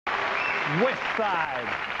West Side.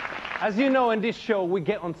 As you know, in this show, we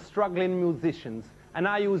get on struggling musicians, and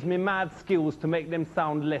I use my mad skills to make them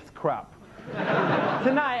sound less crap.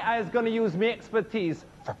 Tonight, I was going to use my expertise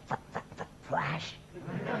Flash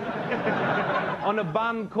on a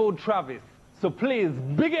band called Travis. So please,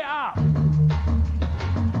 big it up! Boom!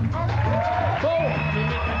 We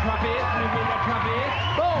meet the Travis, we meet the Travis.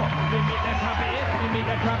 Boom! We meet the Travis, we meet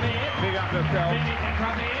the Travis. Big up yourself. We meet the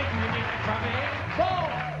Travis, we meet the Travis.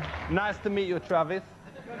 Boom! Nice to meet you, Travis.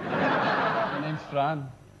 My name's Fran.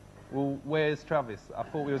 Well, where's Travis? I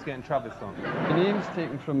thought we was getting Travis on. The name's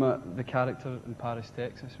taken from the character in Paris,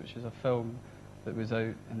 Texas, which is a film that was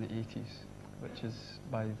out in the 80s, which is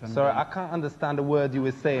by Vin. Sorry, I can't understand the word you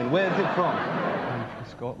were saying. Where's it from? From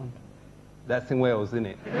Scotland. That's in Wales, isn't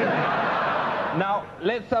it? Now,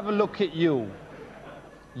 let's have a look at you.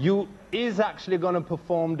 You is actually going to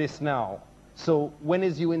perform this now. So, when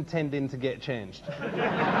is you intending to get changed?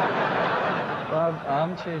 Well,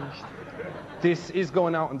 I'm changed. This is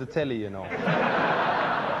going out on the telly, you know.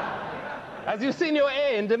 Have you seen your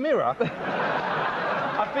hair in the mirror?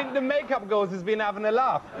 I think the makeup girls has been having a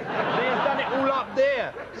laugh. They've done it all up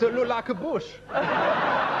there, so it looked like a bush.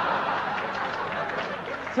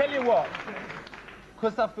 Tell you what,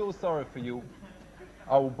 because I feel sorry for you,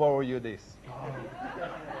 I will borrow you this.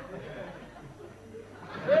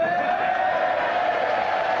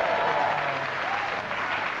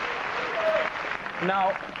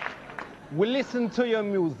 Now, we listen to your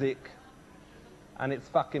music, and it's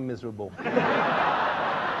fucking miserable.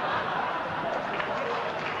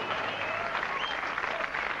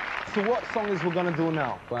 So what song is we gonna do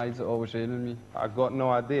now? Why is it always raining on me? I got no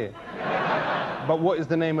idea. But what is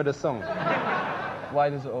the name of the song? Why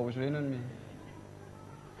does it always rain on me?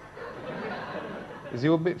 Is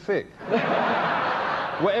you a bit thick?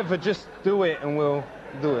 Whatever, just do it and we'll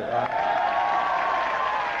do it, right?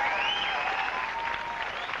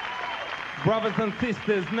 Brothers and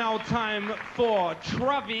sisters, now time for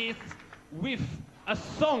Travis with a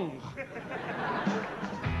song.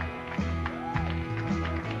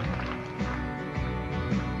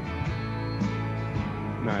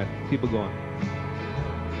 Nice, keep it going.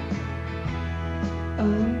 I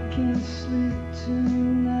can't sleep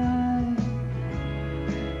tonight.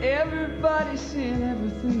 Everybody's saying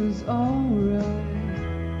everything is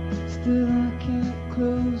alright. Still I can't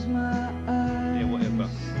close my eyes. Yeah, whatever.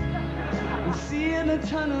 And seeing a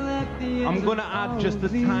tunnel at the end. I'm gonna add just a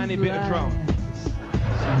tiny bit of drum.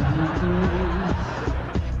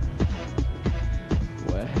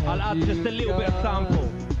 I'll add just a little bit of sample.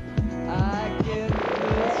 I get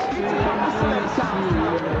this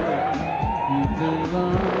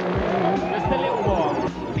Just a little more.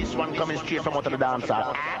 This one coming straight from out of the dancer.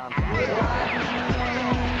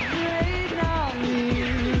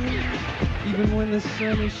 Even when the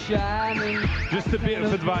sun is shining. Just a bit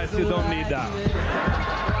of advice, you don't need that.